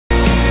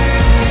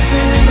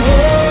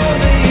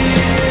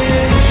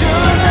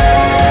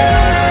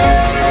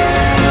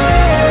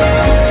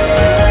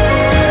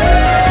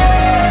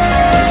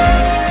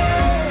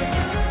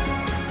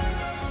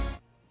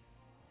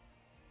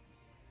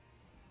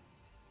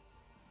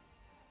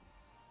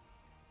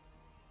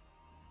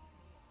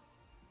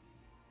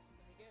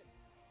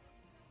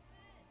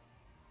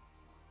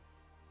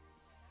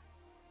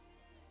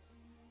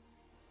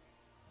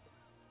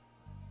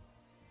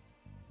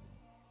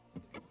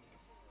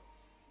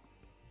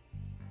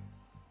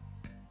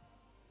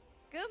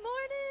Good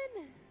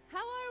morning. How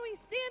are we?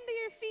 Stand to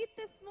your feet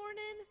this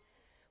morning.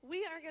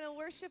 We are going to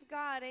worship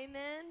God.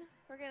 Amen.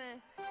 We're going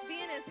to be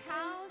in his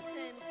house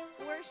and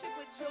worship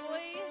with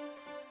joy,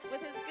 with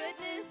his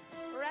goodness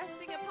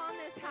resting upon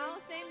this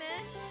house.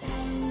 Amen.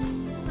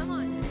 Come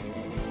on.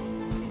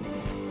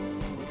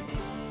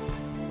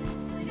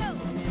 Go.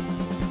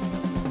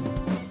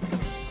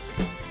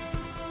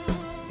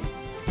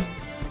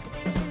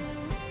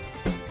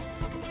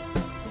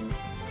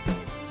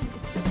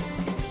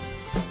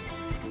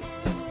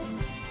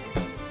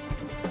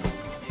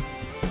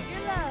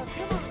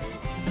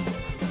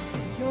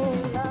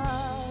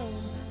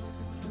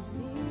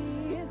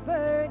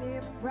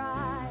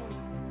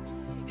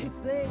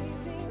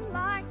 Blazing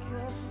like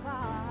a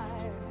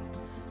fire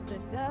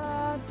that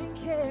nothing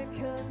can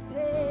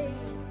contain.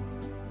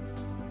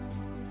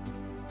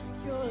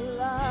 Your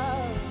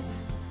love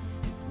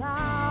is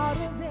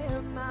louder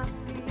than my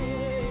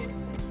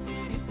fears.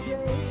 It's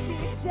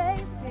breaking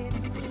chains in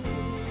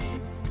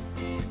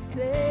me, it's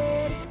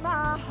setting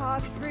my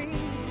heart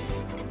free.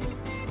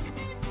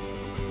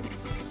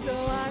 So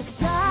I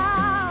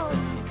shout,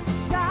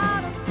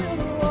 shout until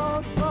the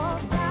walls fall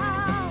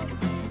down,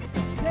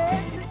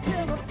 dancing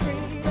till my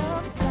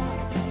freedom's found.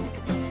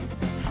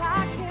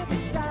 I can't be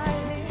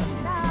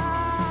silent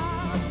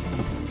now.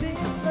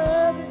 This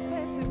love is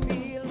meant to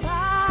be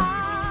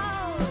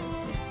loud.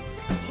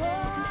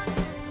 Oh,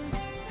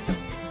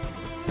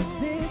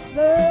 this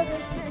love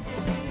is meant to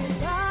be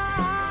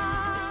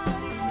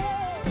loud.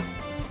 Yeah.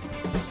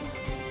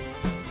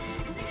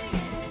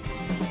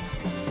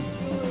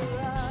 Your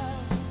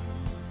love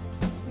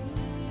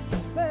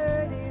is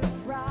burning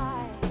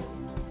bright.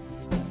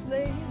 It's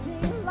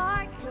blazing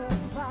like a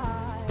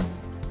fire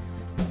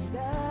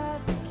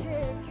nothing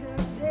can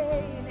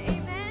contain.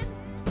 Amen.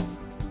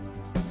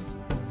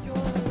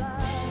 Your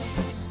love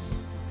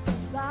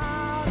is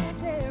louder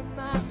than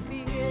my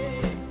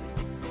fears.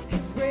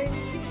 It's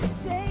breaking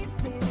chains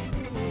in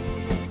me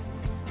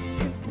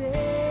and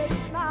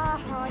setting my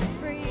heart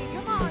free.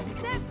 Come on,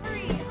 set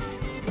free.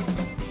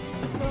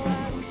 So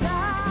I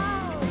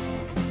shout,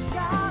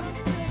 shout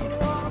until the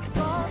walls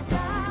fall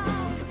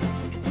down,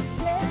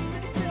 dance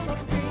until my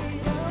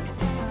freedom's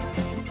found.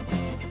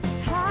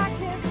 I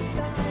can't be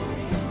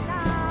silent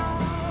now.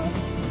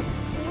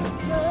 This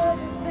love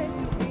is meant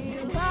to be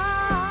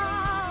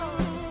loud.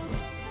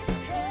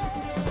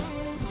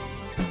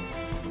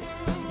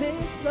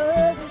 This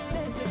love is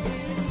meant to be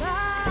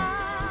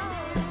loud.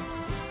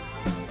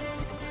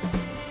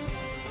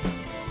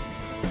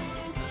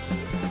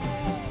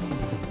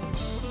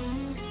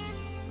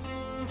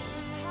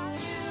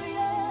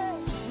 Hallelujah.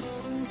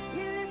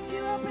 We lift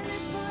you up in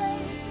this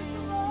place,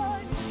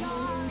 Lord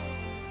God.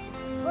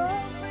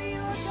 Oh, for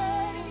you are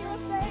good and you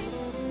are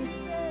faithful,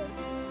 Jesus.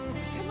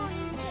 Come on,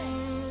 you say.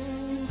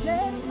 You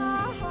set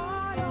my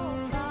heart on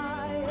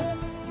fire.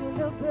 Your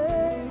love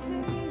burns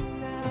in me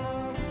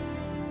now.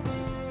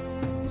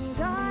 You're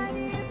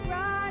shining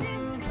bright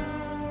in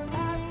my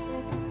life.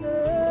 Let this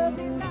love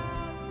be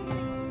loud.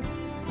 Sing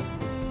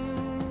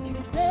it. You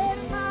set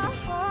my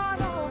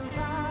heart on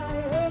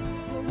fire.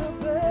 Your love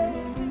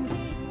burns in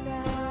me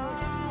now.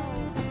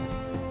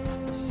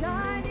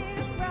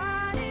 Shining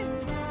bright in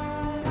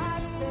my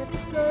life, let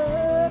this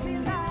love be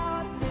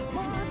loud.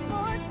 One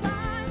more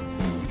time.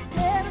 You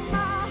set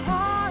my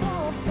heart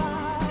on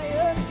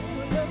fire.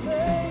 Your love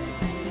burns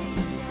in me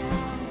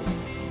now.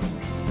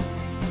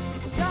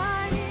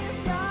 Shining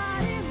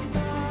bright in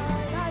my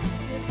life,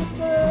 let this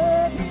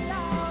love be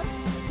loud.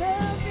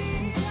 Love be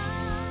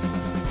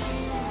loud.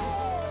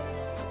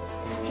 Yes.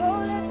 Oh,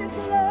 let this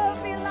love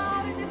be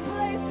loud in this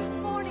place this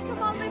morning. Come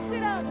on, lift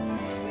it up. We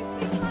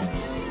sing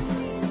hallelujah,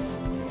 Jesus.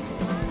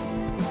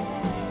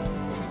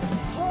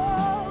 Oh,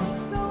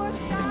 so I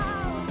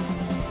shout,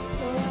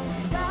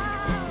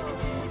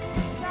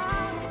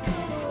 shout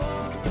until the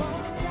walls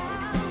fall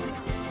down,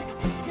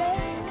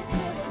 dance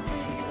until the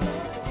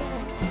freedom's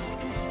found.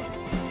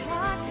 I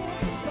can't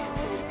be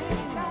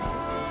silent now.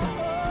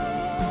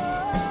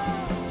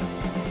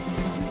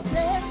 You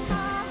set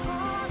my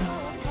heart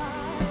on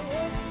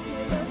fire,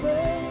 your love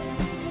burns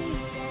in me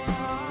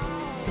now.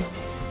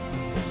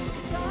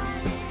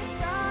 Shining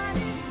bright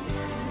in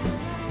my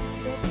life,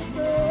 let this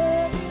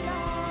love be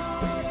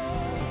louder.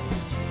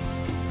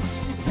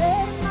 You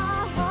set my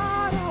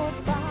heart on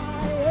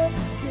fire,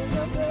 your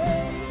love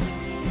burns in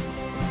me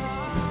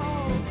now.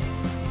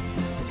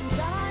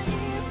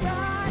 Shining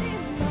bright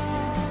in my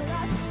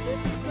life, let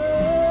this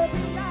love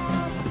be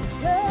loud.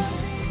 Love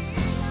be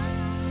loud.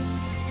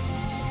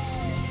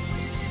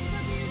 We lift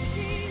up you,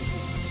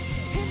 Jesus,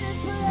 in this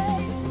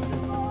place this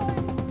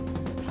morning.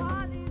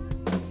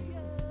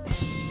 Hallelujah.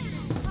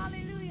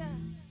 Hallelujah.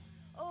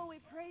 Oh, we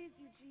praise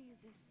you,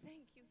 Jesus.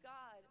 Thank you,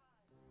 God.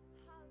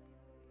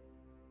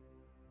 Hallelujah.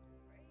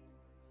 Praise you,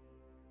 Jesus.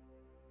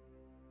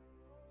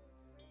 Oh,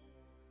 praise you,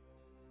 Jesus.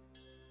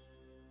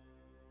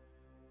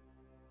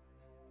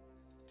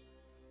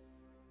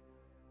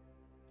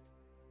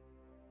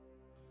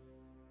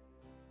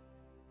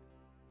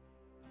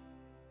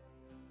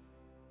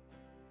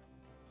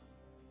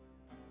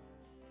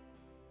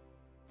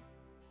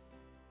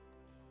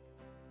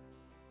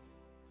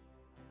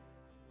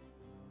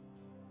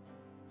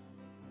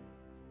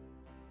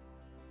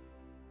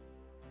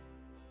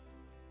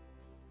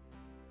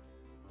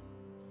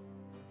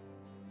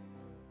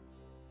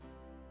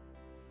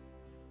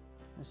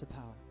 There's a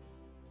power.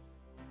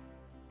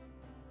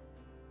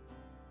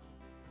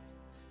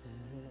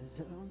 There's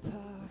a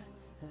power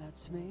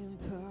that's made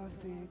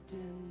perfect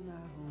in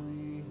my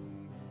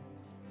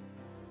weakness.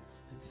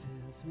 It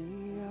fills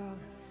me up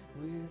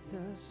with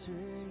a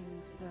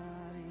strength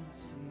that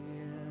is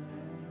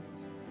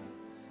fearless.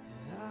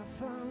 I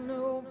found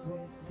hope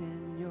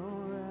within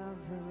your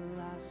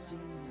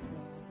everlasting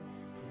love.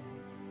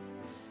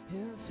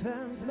 It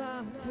fans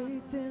my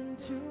faith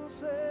into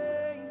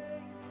flame.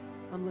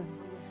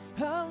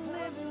 I'm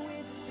living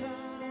with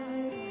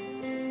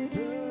fire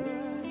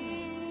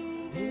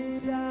burning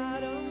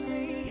inside of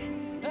me.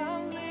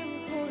 I'm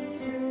living for the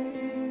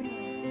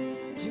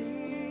Savior,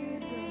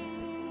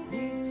 Jesus,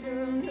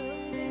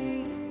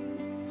 eternally.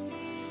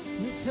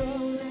 With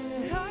all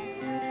that I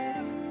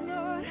am,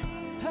 Lord,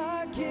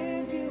 I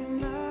give you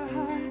my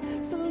heart.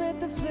 So let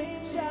the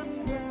flame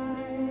shine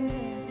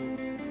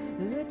bright.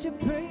 Let your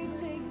praise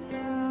sing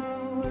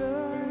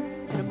louder.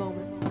 In a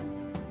moment.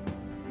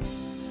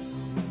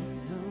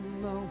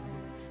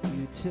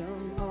 You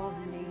turn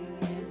morning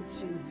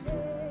into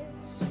blood.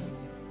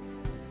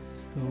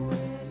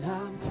 When I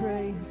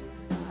praise,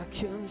 I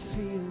can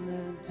feel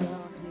the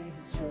darkness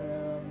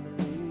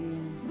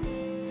trembling.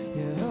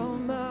 Yeah, all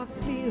my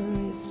fear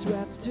is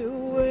swept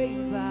away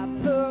by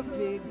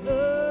perfect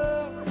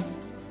love.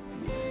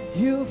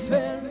 You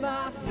fed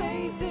my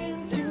faith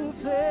into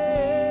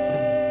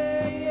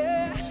flame.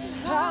 Yeah,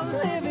 I'm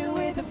living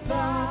with the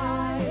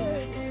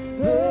fire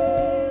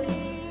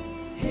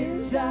burning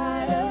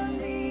inside of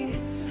me.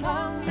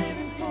 I'm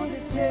living for the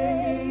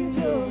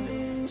Savior,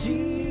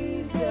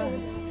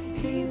 Jesus,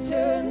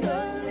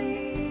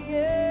 eternally,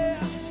 yeah.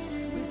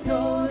 With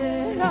all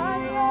that I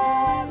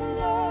am,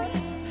 Lord,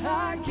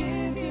 I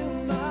give you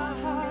my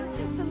heart.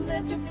 So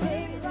let your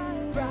faith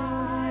shine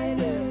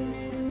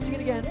brighter. Sing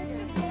it again.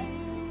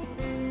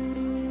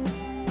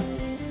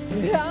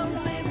 I'm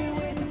living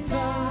with the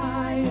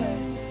fire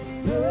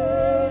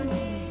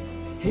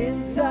burning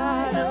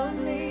inside of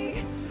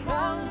me.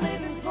 I'm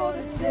living for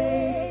the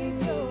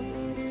Savior,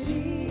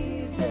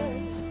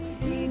 Jesus,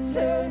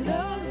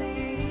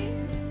 eternally.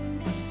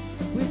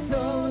 With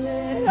all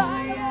that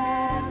I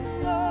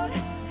am, Lord,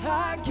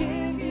 I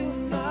give you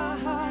my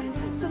heart.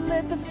 So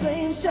let the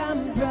flame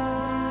shine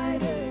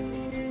brighter.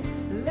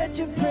 Let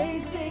your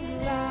praise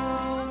sing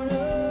louder.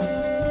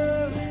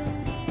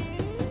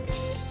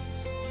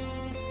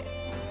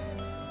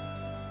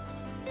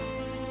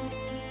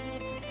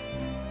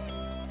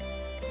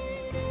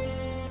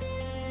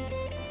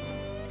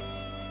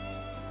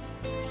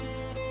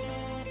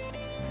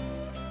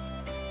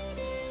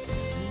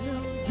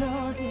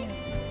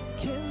 Darkness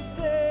can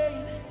say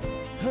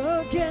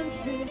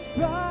against His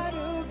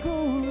brighter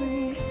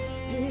glory.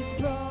 His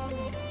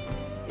promise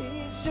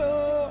is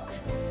sure.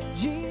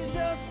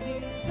 Jesus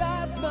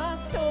decides my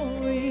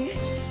story.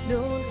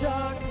 No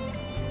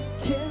darkness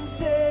can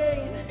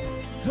say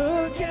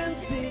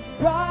against His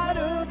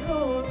brighter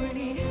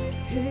glory.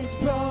 His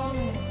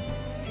promise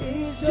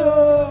is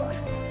sure.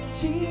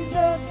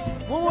 Jesus,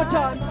 one more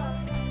time.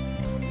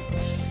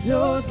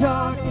 No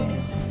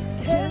darkness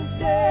can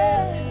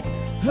say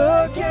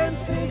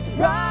against His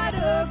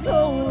brighter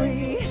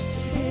glory.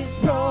 His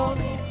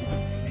promise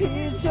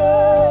is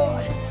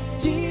sure.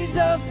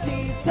 Jesus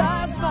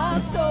decides my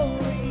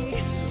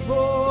story.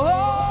 Oh,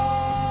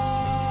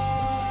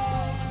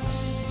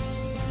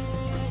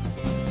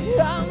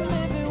 I'm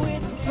living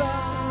with the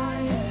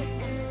fire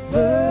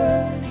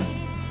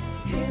burning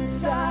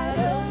inside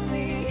of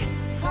me.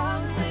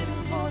 I'm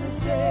living for the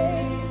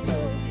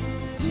Savior,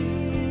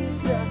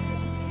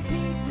 Jesus,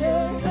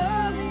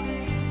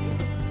 eternally.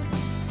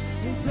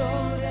 With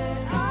all that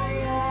I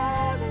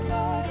am,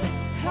 Lord,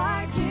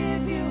 I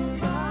give you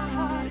my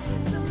heart.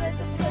 So let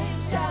the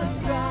flame shine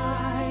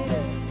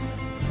brighter.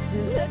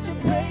 Let your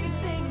praise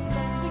sing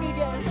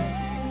again.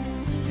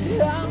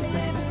 I'm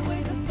living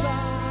with the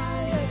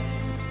fire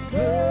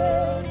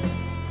burning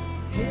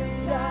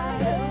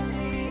inside of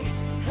me.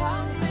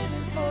 I'm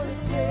living for the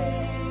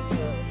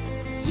Savior,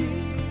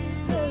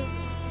 Jesus,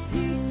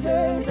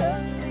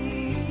 eternally.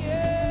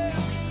 Yeah.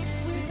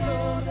 With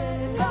all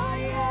that I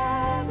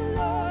am,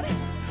 Lord,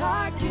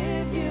 I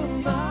give you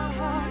my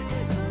heart.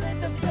 So let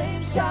the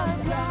flame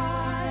shine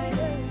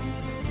brighter.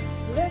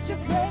 Let your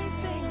praise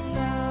sing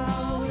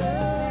louder.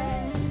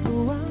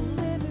 Oh, I'm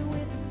living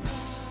with the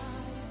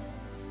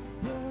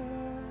fire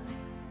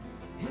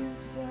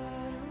inside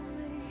of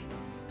me.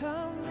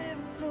 I'm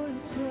living for the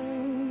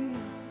Savior,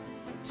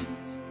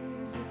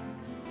 Jesus,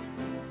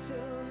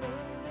 eternally.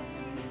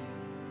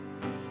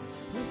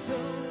 With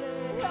all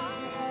that I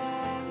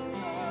am,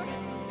 Lord,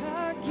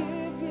 I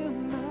give you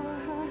my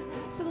heart.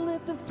 So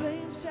let the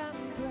flame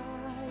shine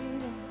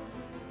brighter.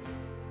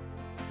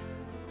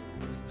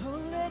 Oh,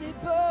 let it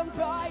burn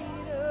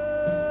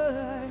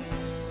brighter.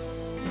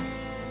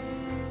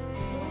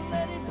 Oh,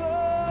 let it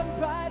burn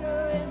brighter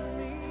in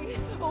me.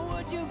 Oh,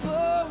 would you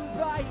burn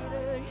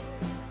brighter?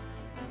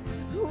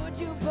 Would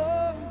you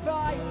burn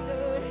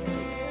brighter in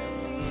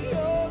me,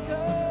 oh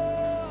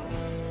God?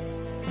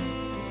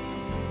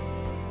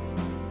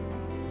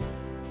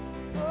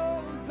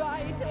 Burn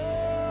brighter.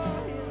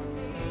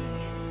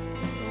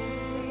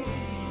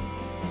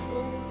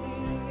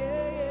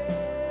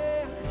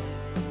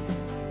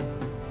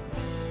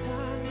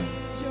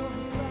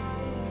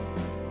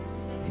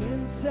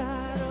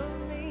 inside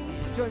of me.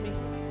 Join me.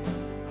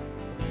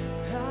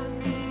 I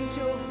need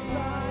your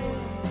fire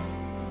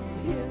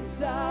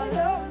inside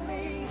of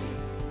me.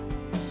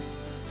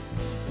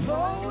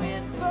 Oh,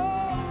 it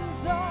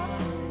burns on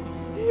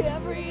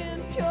every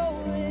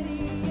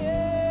impurity.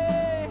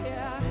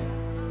 Yeah,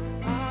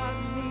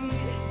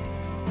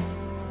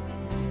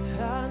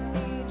 I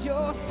need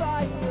your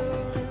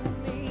fire in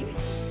me.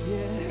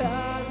 Yeah,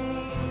 I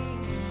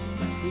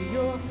need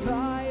your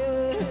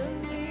fire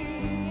in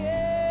me.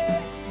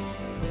 Yeah,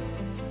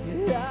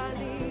 yeah, I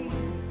need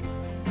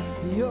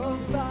your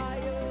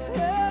fire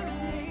in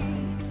me.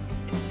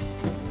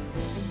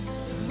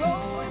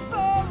 Oh, it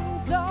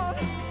burns on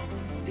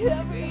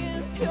every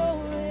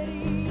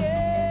impurity.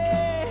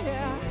 Yeah,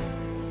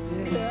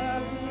 yeah,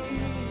 I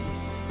need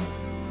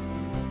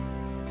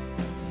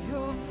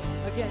your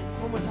again,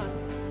 one more time.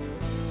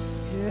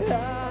 Yeah,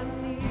 I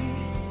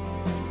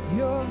need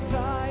your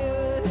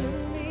fire in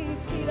me.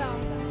 See down.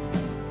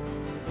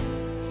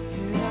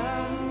 Yeah,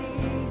 I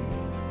need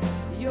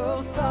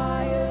your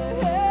fire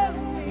in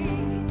me.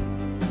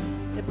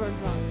 It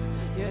burns on.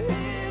 Yeah,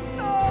 it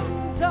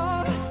burns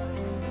on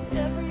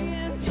every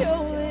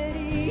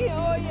impurity.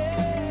 Oh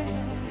yeah.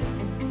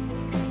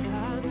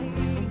 I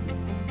need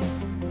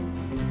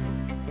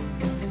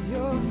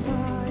your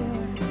fire.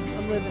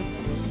 I'm living.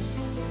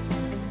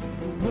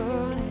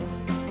 Burning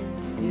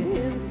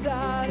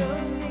inside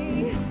of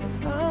me.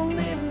 I'm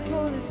living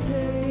for the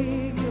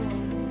Savior,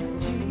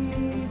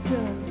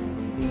 Jesus,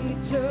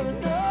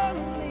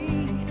 eternally.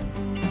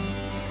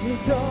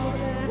 With all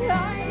that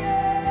I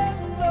am,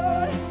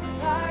 Lord,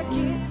 I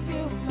give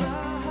you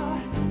my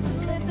heart. So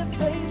let the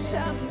flame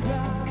shine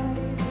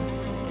bright.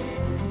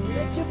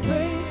 Let your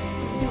praise.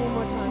 Let's do one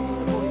more time, just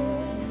the voices.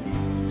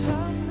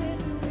 I'm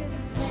living with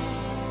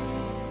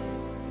fire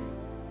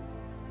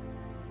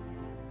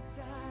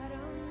inside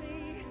of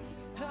me.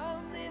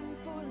 I'm living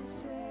for the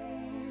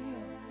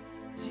Savior,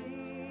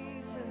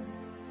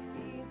 Jesus,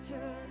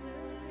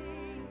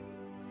 eternally.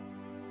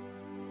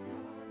 With all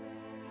that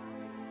I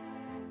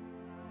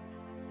am,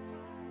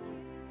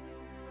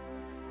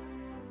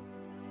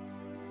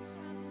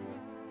 Lord, I give you my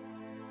heart.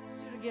 Let's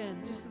do it again,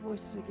 just the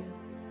voices again.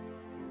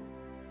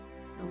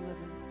 I'm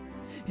living.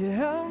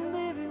 Yeah, I'm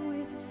living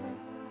with fire.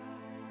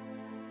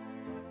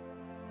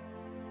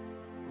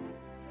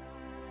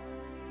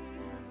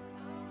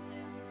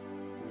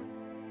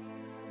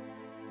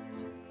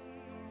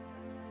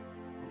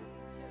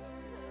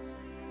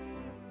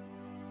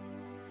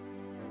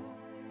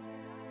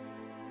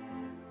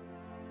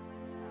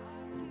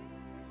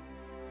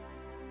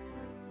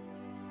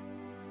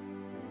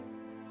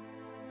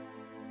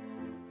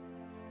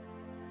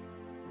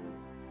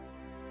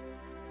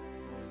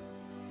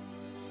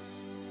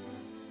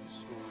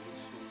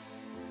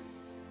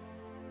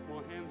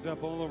 Hands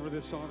up all over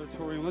this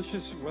auditorium. Let's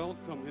just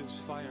welcome his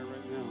fire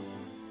right now.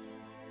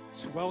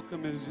 Let's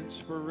welcome his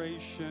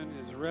inspiration,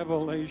 his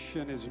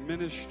revelation, his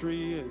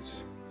ministry,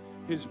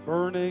 his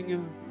burning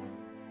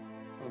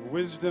of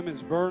wisdom,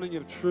 his burning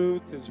of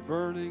truth, his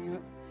burning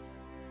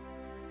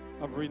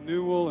of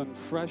renewal and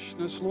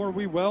freshness. Lord,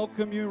 we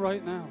welcome you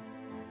right now.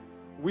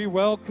 We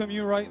welcome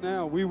you right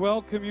now. We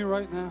welcome you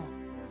right now.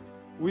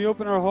 We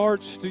open our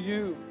hearts to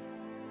you.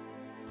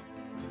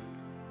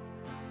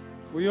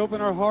 We open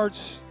our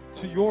hearts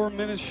to your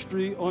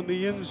ministry on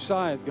the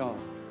inside, God.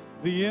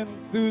 The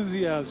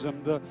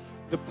enthusiasm, the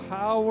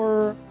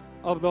power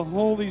of the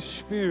Holy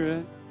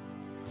Spirit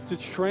to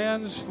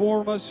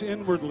transform us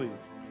inwardly,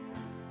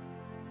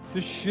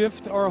 to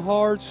shift our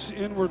hearts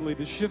inwardly,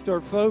 to shift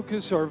our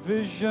focus, our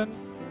vision.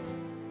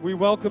 We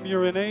welcome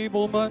your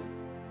enablement,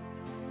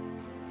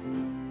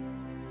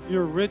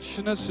 your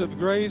richness of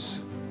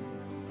grace.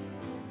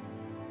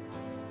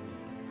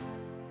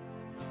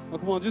 Oh,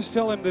 come on, just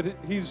tell him that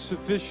he's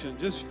sufficient.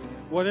 Just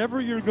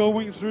whatever you're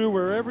going through,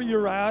 wherever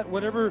you're at,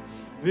 whatever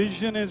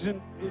vision is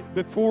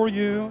before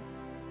you,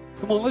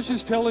 come on, let's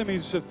just tell him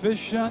he's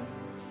sufficient.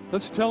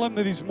 Let's tell him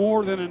that he's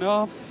more than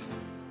enough.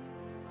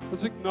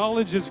 Let's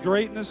acknowledge his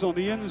greatness on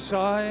the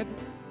inside.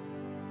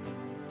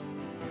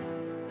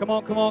 Come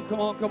on, come on, come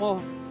on, come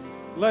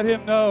on. Let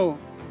him know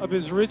of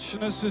his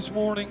richness this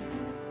morning.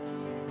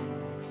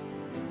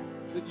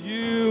 That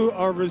you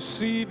are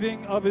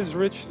receiving of his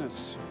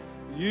richness.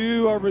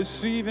 You are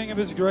receiving of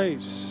his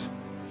grace.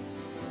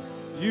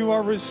 You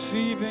are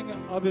receiving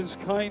of his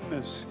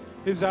kindness,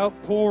 his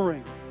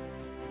outpouring.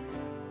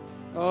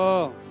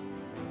 Oh.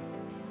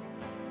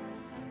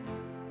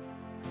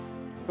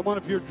 Come on,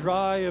 if you're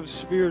dry of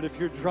spirit, if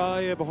you're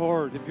dry of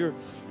heart, if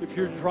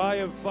you're dry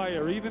of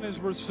fire, even as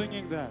we're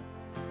singing that,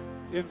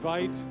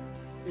 invite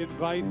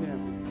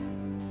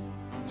him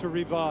to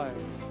revive.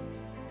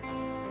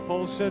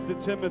 Paul said to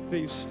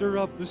Timothy, stir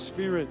up the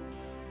spirit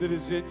that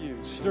is in you.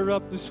 Stir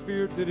up the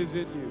spirit that is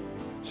in you.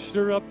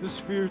 Stir up the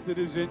spirit that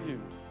is in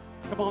you.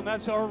 Come on,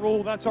 that's our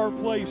role. That's our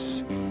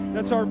place.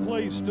 That's our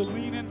place to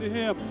lean into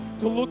him,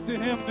 to look to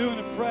him new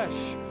and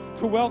afresh,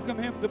 to welcome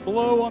him, to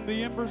blow on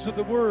the embers of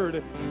the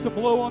word, to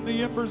blow on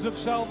the embers of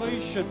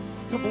salvation,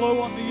 to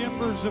blow on the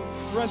embers of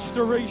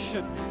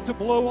restoration, to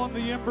blow on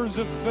the embers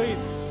of faith,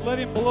 Let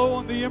him blow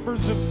on the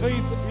embers of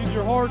faith in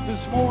your heart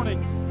this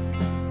morning.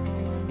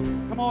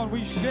 Come on,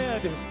 we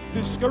shed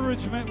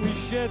discouragement, we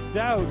shed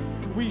doubt,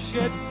 we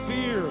shed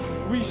fear,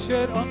 we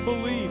shed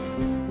unbelief.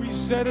 We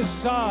set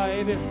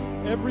aside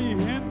every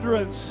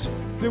hindrance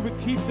that would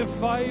keep the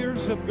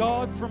fires of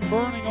God from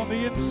burning on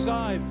the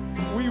inside.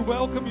 We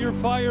welcome your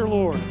fire,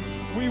 Lord.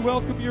 We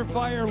welcome your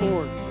fire,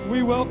 Lord.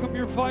 We welcome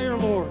your fire,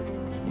 Lord.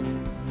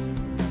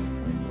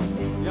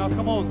 Yeah,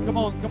 come on, come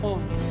on, come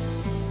on.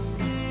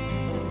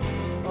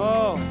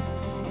 Oh,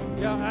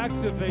 yeah,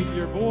 activate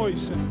your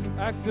voice and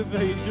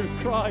activate your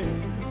cry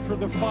for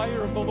the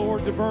fire of the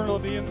Lord to burn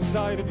on the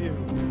inside of you.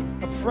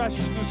 A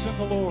freshness in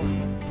the Lord.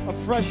 A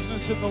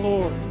freshness in the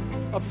Lord.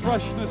 A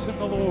freshness in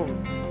the Lord.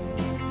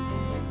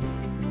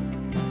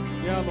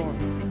 Yeah, Lord.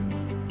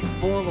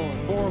 More,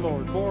 Lord. More,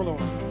 Lord. More,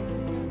 Lord.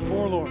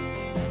 More, Lord.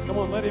 Come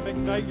on, let him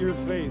ignite your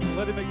faith.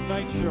 Let him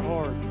ignite your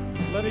heart.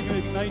 Let him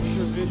ignite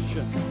your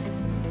vision.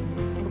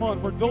 Come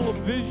on, we're dull of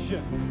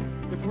vision.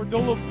 If we're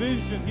dull of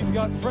vision, he's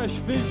got fresh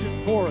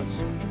vision for us.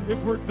 If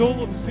we're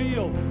dull of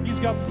zeal, he's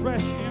got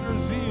fresh inner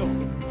zeal.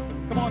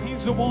 Come on,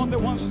 he's the one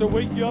that wants to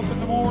wake you up in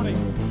the morning.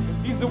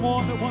 He's the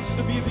one that wants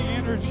to be the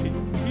energy.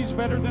 He's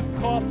better than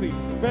coffee,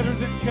 better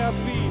than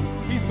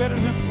caffeine. He's better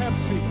than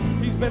Pepsi.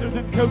 He's better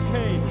than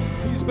cocaine.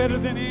 He's better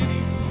than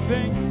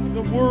anything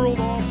the world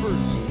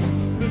offers.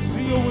 The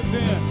zeal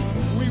within.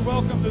 We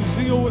welcome the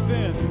zeal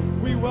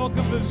within. We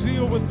welcome the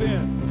zeal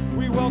within.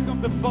 We welcome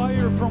the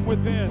fire from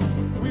within.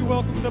 We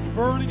welcome the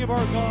burning of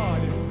our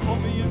God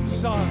on the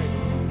inside.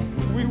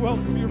 We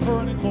welcome your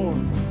burning,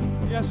 Lord.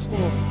 Yes,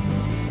 Lord.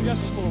 Yes,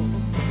 Lord.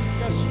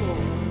 Yes, Lord.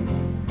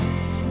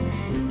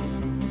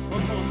 Oh,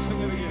 come on, sing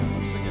it again.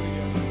 Let's sing it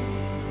again.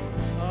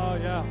 Oh,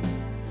 yeah.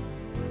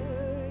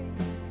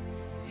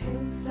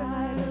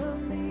 Inside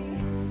of me,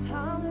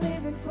 I'm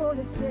living for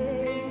the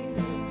Savior,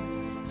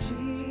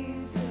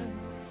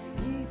 Jesus,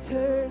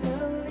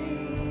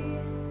 eternally.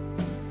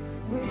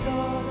 With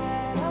all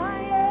that I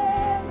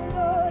am,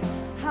 Lord,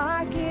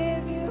 I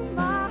give you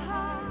my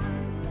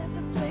heart. Let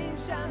the flame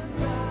shine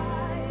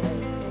bright.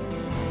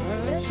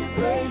 Let your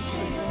grace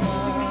sing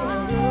my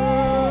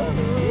Lord.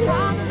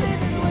 I'm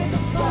living with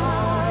the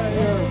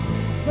fire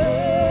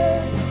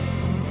burn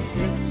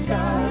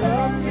inside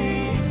of me.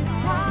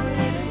 I'm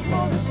living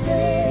for the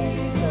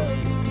Savior,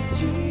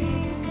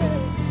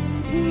 Jesus,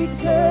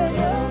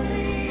 eternally.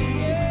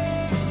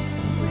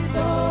 With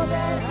all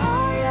that I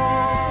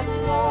am,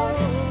 Lord,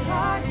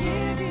 I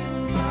give you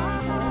my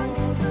heart.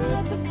 So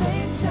let the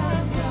flame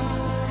shine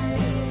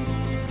bright.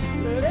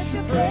 Let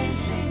your praise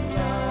sing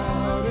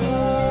louder.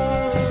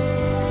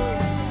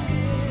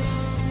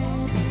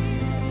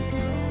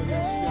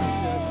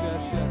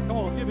 Come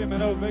on, give him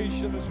an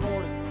ovation this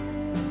morning.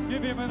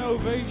 Give him an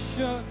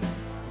ovation.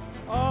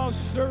 Oh,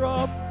 stir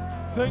up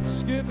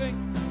Thanksgiving.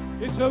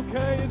 It's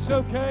okay, it's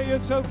okay,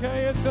 it's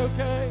okay, it's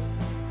okay.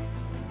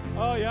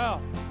 Oh, yeah.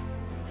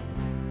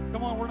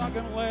 Come on, we're not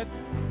going to let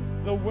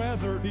the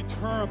weather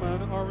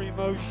determine our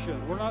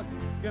emotion. We're not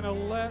going to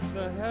let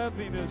the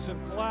heaviness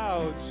of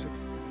clouds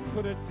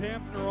put a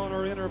dampener on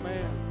our inner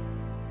man.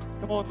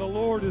 Come on, the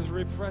Lord is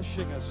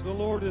refreshing us. The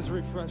Lord is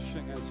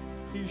refreshing us.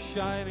 He's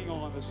shining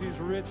on us. He's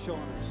rich on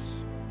us.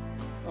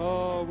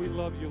 Oh, we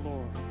love you,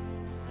 Lord.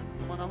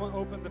 Come on, I'm going to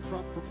open the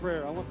front for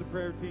prayer. I want the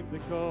prayer team to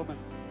come, and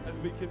as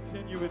we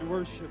continue in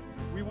worship,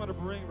 we want to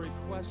bring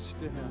requests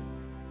to Him.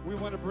 We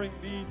want to bring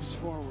needs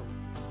forward.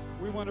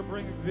 We want to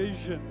bring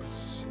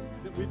visions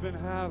that we've been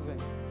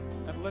having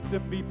and let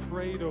them be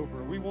prayed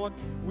over. We want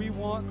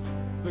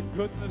the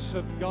goodness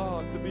of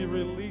God to be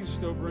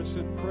released over us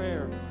in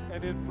prayer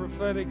and in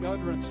prophetic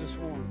utterance this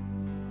morning.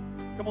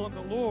 Come on,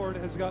 the Lord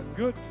has got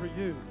good for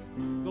you.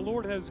 The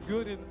Lord has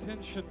good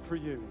intention for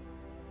you.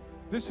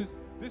 This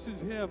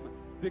is Him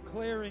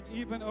declaring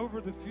even over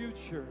the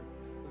future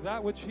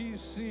that which He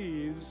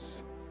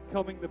sees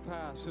coming to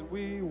pass, and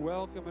we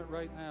welcome it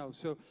right now.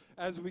 So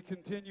as we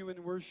continue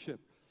in worship,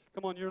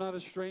 come on, you're not a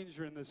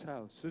stranger in this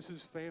house. This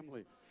is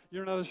family.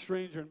 You're not a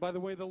stranger. And by the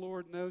way, the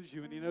Lord knows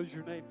you, and He knows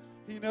your name.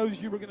 He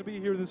knows you were going to be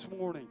here this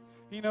morning.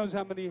 He knows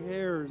how many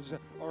hairs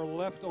are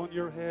left on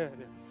your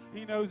head.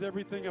 He knows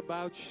everything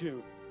about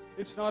you.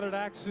 It's not an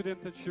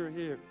accident that you're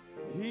here.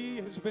 He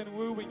has been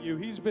wooing you.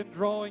 He's been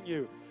drawing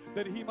you,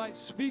 that He might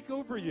speak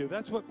over you.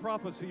 That's what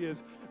prophecy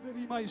is, that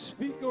He might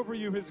speak over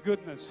you His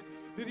goodness,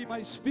 that He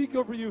might speak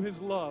over you His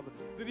love,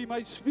 that He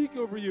might speak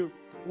over you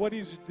what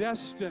He's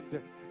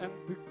destined and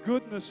the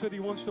goodness that He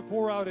wants to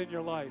pour out in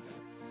your life.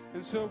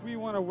 And so we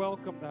want to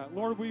welcome that.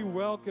 Lord, we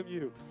welcome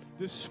you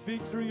to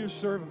speak through your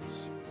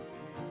servants,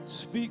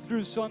 speak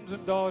through sons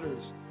and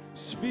daughters,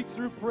 speak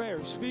through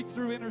prayer, speak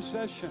through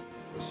intercession,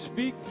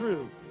 speak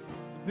through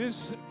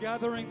this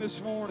gathering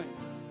this morning.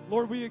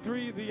 Lord, we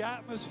agree the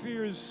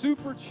atmosphere is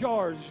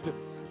supercharged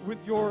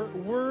with your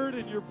word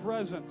and your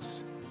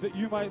presence, that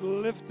you might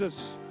lift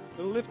us,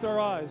 lift our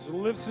eyes,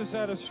 lift us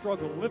out of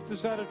struggle, lift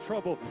us out of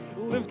trouble,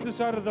 lift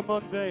us out of the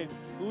mundane,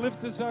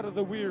 lift us out of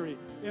the weary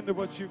into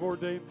what you've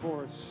ordained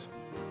for us.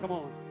 Come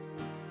on,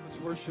 let's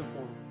worship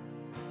more.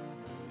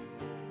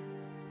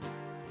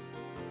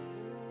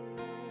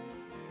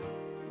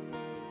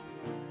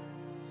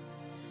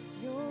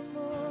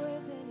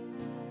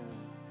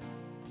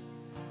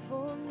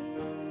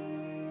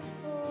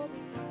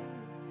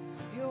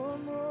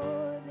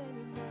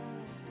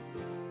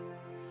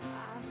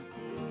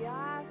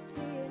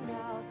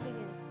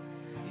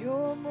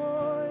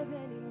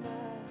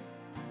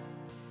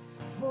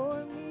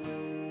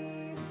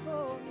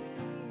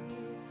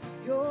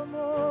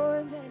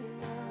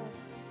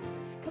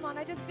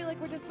 I just feel like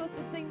we're just supposed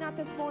to sing that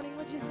this morning.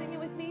 Would you sing it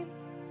with me?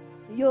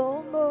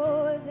 You're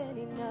more than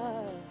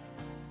enough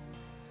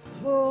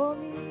for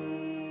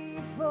me,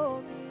 for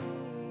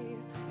me.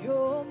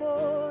 You're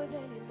more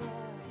than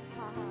enough.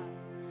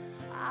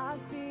 I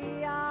see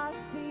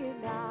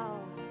it now.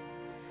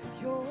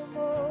 You're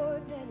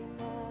more than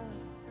enough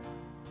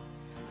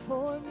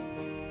for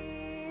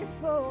me,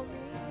 for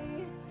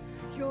me.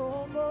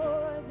 You're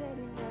more than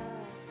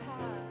enough.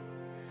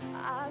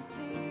 I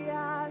see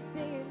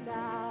it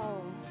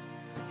now.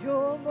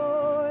 You're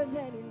more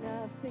than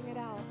enough. Sing it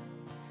out.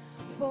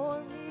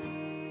 For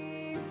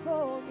me,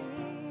 for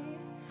me.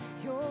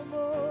 You're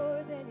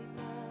more than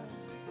enough.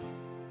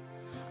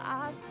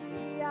 I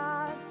see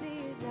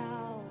it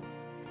now.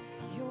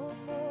 You're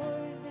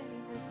more than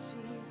enough,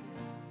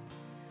 Jesus.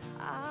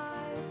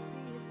 I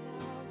see it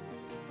now for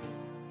me,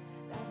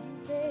 that you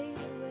made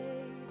a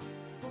way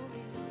for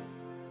me,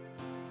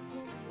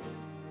 for me.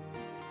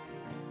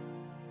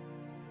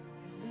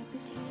 And let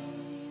the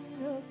King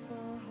of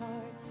my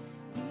heart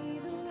be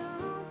the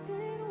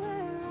mountain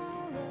where I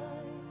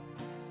run,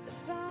 the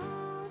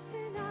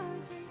fountain I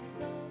drink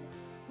from.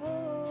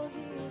 Oh,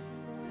 he is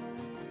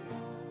my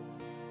song.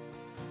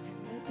 And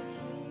let the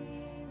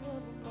King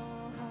of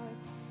my heart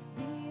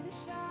be the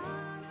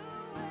shadow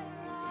where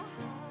I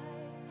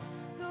hide,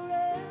 the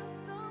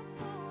ransom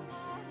for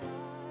my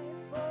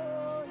life.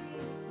 Oh, he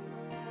is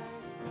my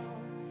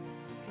song.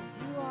 'Cause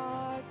you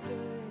are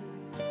good,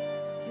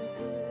 you're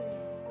good.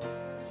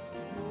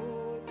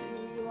 Oh, it's who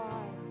you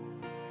are.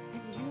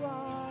 And you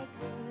are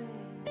good,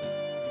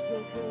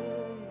 you're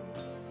good.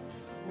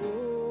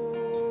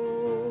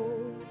 Oh,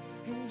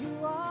 and you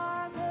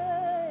are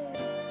good,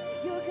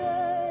 you're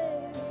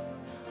good.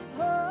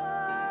 Oh,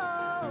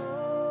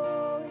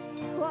 and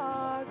you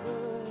are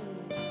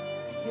good,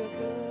 you're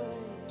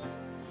good.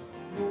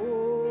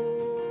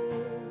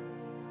 Oh,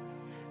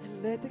 and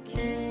let the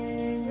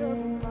King of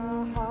my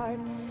heart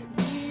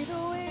be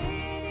the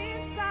wind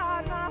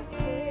inside my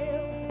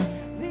sails,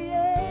 the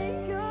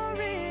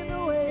anchor in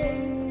the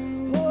waves.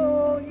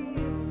 Oh, he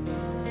is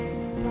my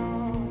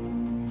song.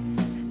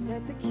 And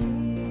let the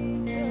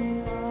King of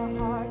my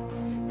heart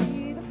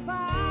be the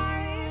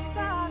fire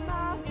inside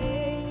my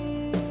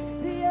veins,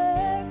 the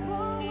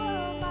echo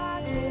of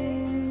my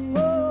days.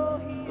 Oh,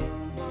 he is.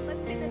 Come on,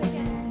 let's sing it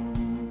again.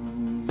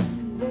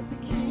 Let the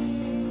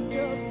King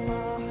of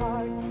my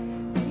heart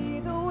be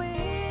the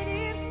wind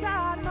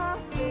inside my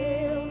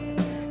sails,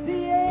 the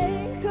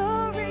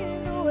anchor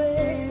in the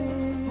waves.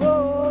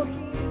 Oh,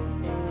 he is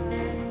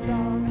my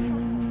song.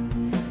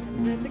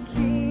 Let the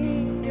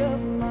King of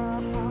my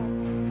heart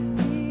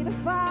be the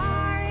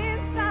fire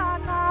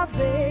inside my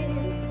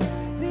veins,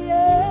 the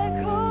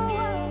echo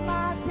of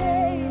my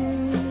days.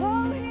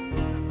 Oh, he is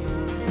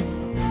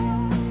my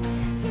song.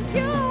 'Cause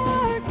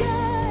you're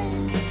good,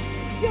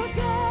 you're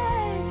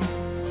good.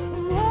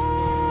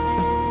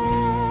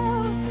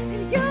 Whoa,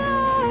 and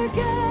you're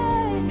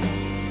good,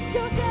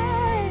 you're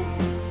good.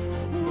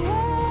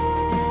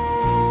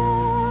 Whoa,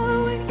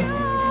 and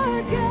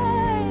you're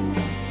good,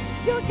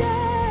 you're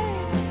good.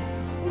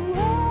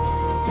 Whoa,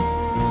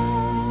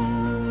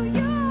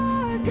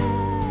 you're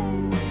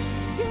good,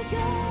 you're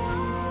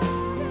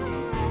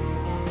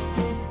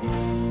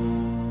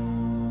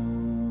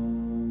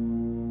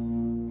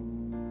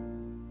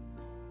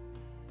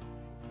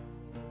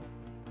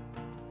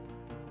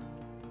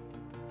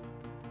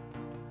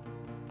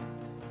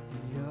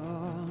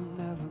You're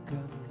never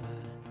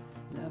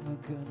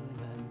gonna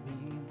let me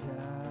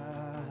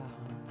down.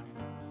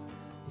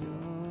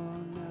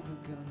 You're never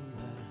gonna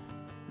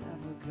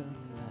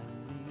let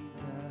me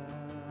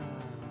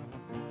down.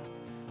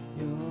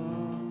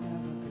 You're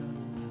never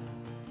gonna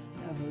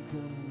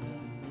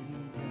let me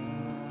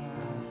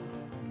down.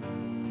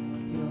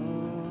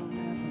 You're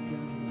never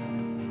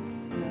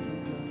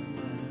gonna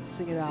let.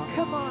 Sing it out.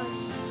 Come on.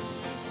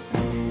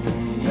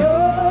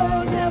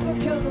 You're never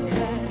gonna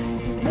let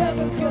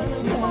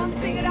Come on,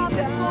 sing it out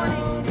this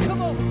morning.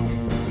 Come on.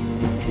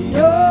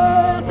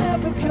 You're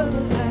never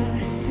gonna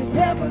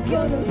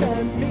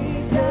let me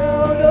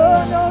down. No,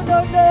 no, no,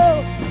 no.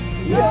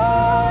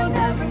 You're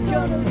never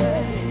gonna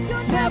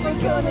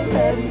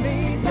let me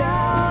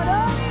down.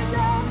 Oh,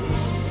 no.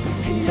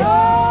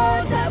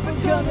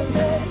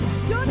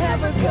 You're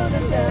never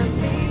gonna let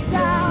me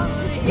down.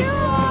 'Cause you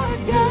are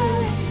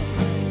good,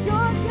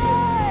 you're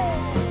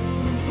good.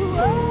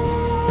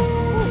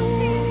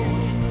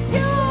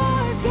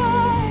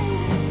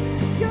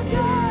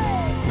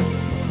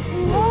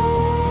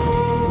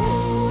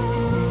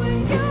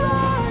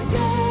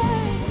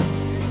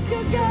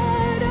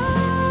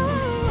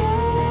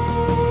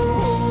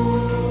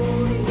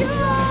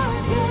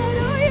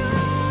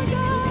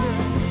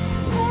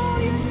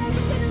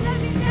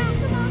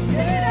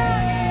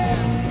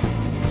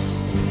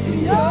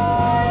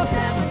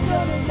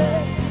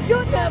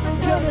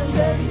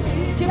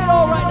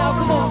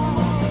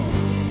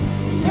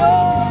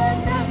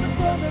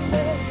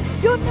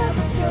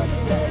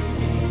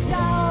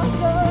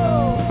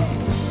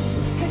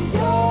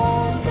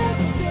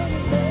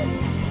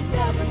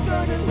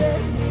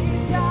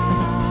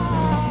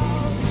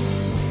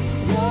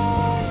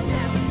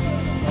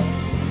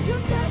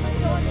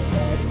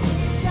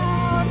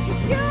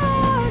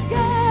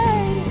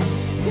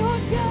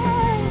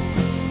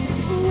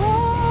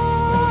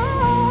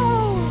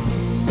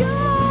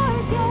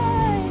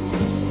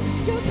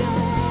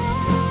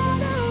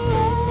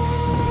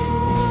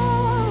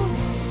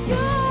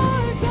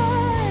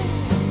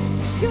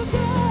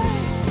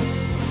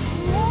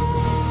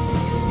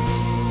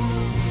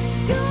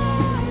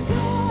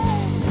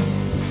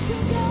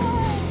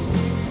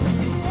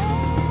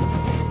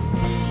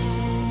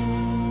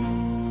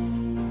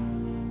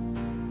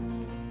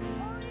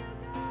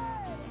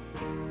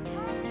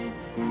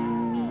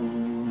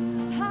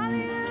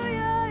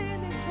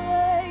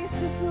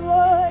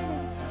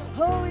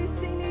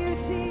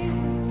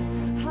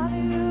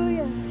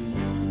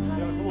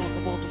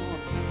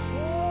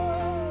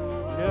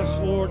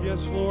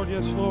 Yes, Lord.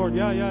 Yes, Lord.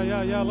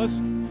 Yeah.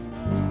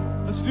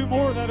 Let's do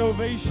more of that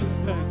ovation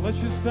thing.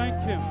 Let's just thank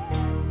Him.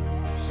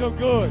 So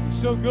good,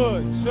 so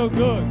good, so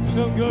good,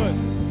 so good,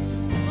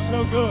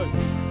 so good,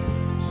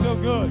 so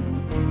good.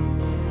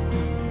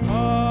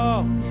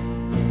 Oh,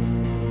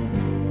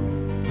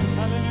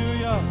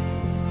 hallelujah,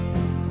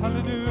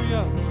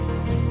 hallelujah.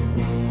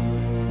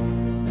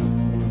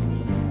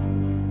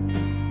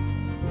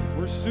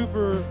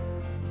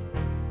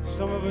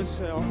 Some of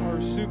us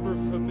are super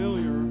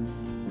familiar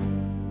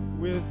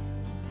with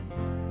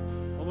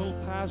a little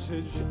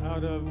passage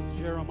out of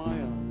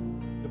Jeremiah,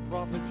 the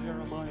prophet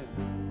Jeremiah,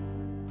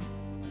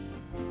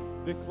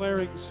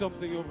 declaring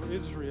something over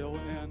Israel.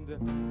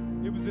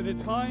 And it was at a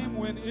time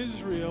when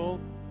Israel,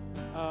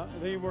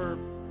 they were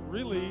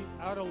really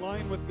out of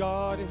line with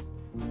God.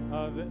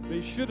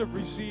 They should have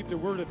received a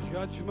word of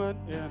judgment,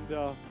 and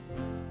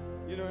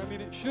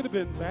it should have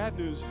been bad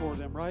news for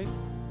them, right?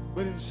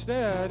 But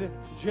instead,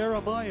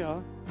 Jeremiah,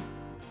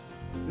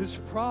 this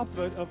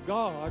prophet of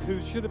God,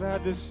 who should have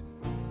had this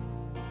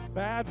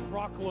bad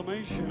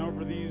proclamation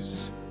over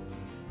these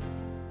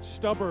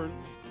stubborn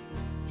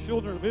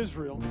children of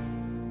Israel,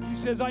 he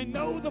says, I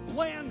know the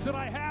plans that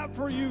I have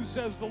for you,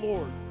 says the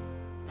Lord.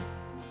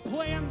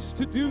 Plans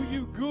to do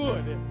you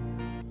good.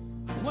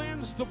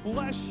 Plans to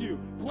bless you.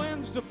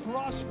 Plans to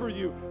prosper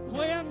you.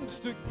 Plans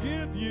to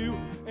give you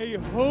a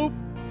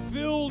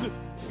hope-filled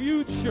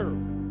future.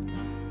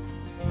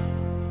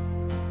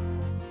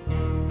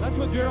 That's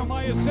what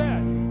Jeremiah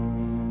said.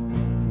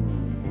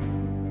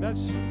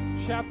 That's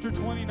chapter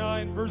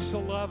 29, verse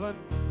 11.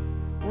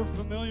 We're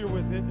familiar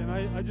with it, and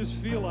I just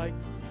feel like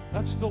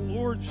that's the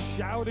Lord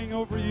shouting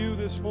over you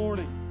this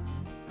morning,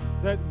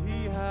 that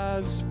He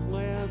has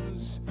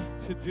plans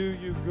to do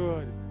you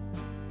good.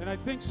 And I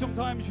think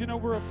sometimes,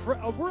 we're a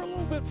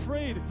little bit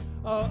afraid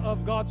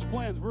of God's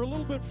plans. We're a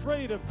little bit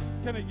afraid of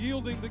kind of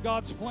yielding to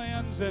God's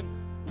plans, and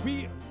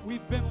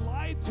we've been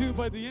lied to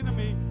by the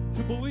enemy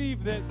to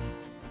believe that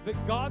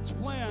God's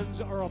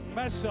plans are a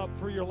mess up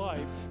for your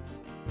life,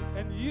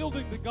 and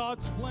yielding to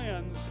God's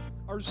plans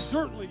are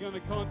certainly going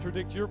to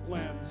contradict your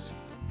plans.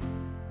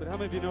 But how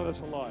many of you know that's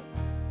a lie?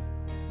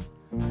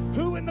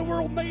 Who in the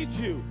world made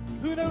you?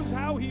 Who knows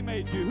how He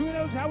made you? Who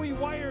knows how He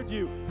wired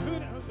you?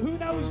 Who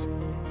knows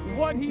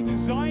what He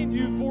designed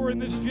you for in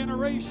this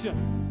generation?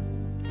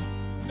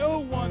 No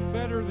one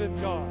better than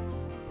God.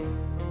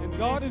 And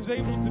God is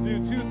able to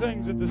do two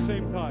things at the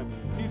same time.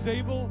 He's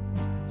able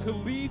to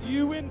lead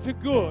you into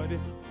good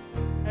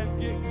and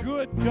get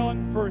good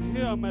done for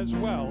Him as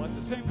well at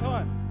the same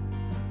time.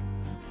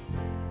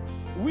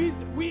 We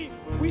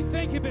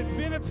think if it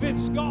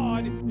benefits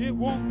God, it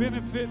won't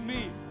benefit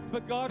me.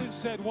 But God has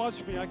said,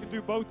 watch me, I can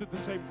do both at the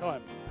same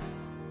time.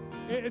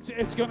 It's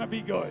going to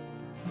be good.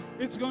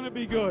 It's going to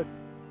be good.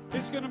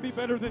 It's going to be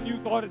better than you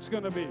thought it's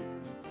going to be.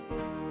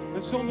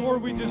 And so,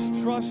 Lord, we just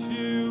trust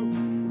You.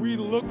 We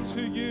look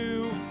to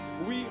You.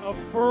 We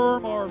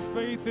affirm our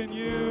faith in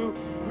You.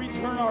 We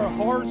turn our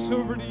hearts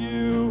over to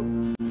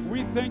You.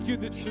 We thank You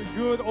that You're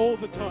good all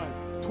the time,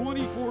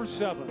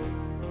 24/7.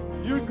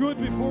 You're good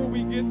before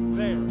we get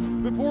there.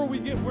 Before we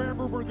get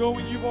wherever we're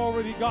going, You've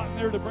already gotten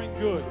there to bring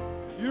good.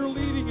 You're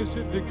leading us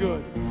into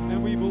good.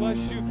 And we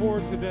bless You for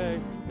it today.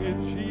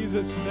 In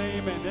Jesus'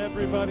 name. And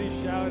everybody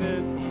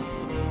shouted,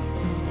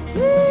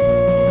 woo!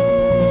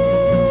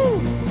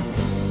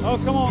 Oh,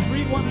 come on,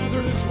 greet one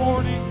another this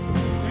morning.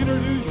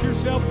 Introduce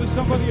yourself to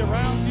somebody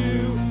around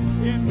you.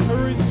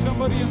 Encourage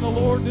somebody in the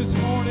Lord this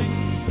morning.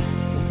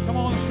 Come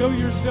on, show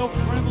yourself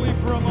friendly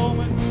for a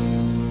moment.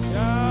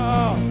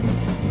 Yeah.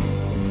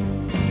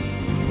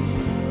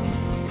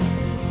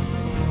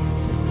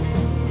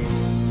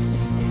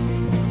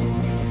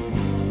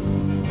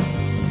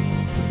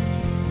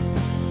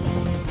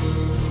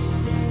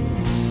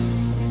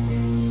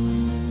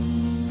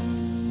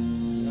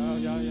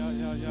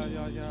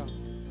 Yeah.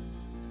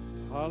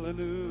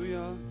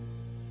 Hallelujah.